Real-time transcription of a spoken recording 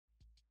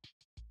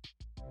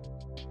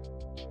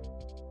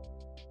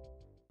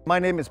My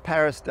name is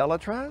Paris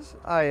Delatraz.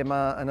 I am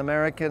an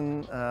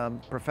American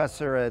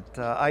professor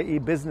at IE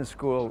Business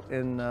School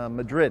in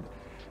Madrid.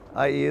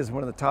 IE is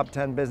one of the top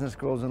 10 business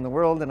schools in the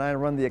world, and I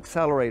run the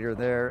accelerator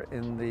there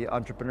in the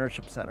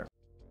Entrepreneurship Center.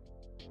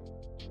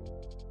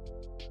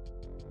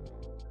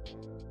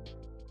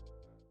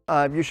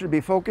 You should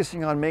be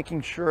focusing on making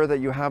sure that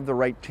you have the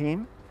right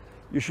team.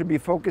 You should be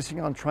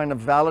focusing on trying to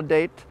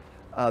validate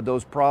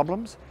those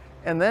problems.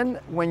 And then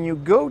when you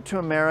go to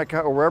America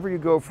or wherever you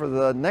go for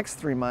the next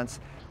 3 months,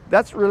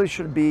 that really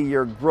should be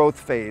your growth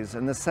phase,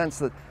 in the sense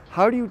that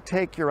how do you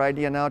take your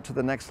idea now to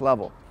the next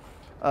level?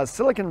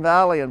 Silicon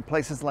Valley and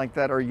places like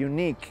that are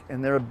unique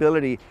in their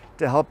ability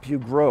to help you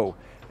grow.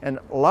 And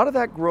a lot of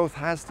that growth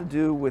has to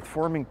do with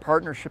forming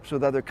partnerships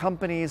with other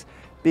companies,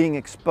 being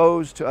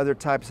exposed to other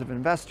types of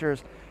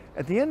investors.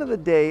 At the end of the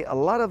day, a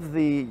lot of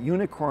the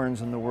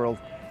unicorns in the world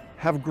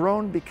have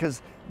grown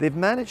because they've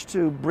managed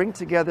to bring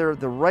together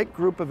the right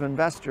group of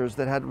investors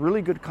that had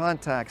really good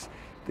contacts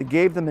that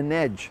gave them an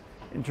edge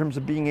in terms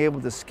of being able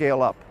to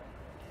scale up.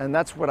 And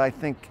that's what I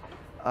think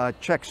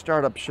Czech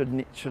startups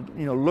should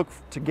look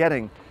to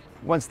getting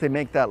once they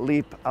make that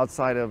leap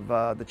outside of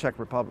the Czech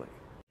Republic.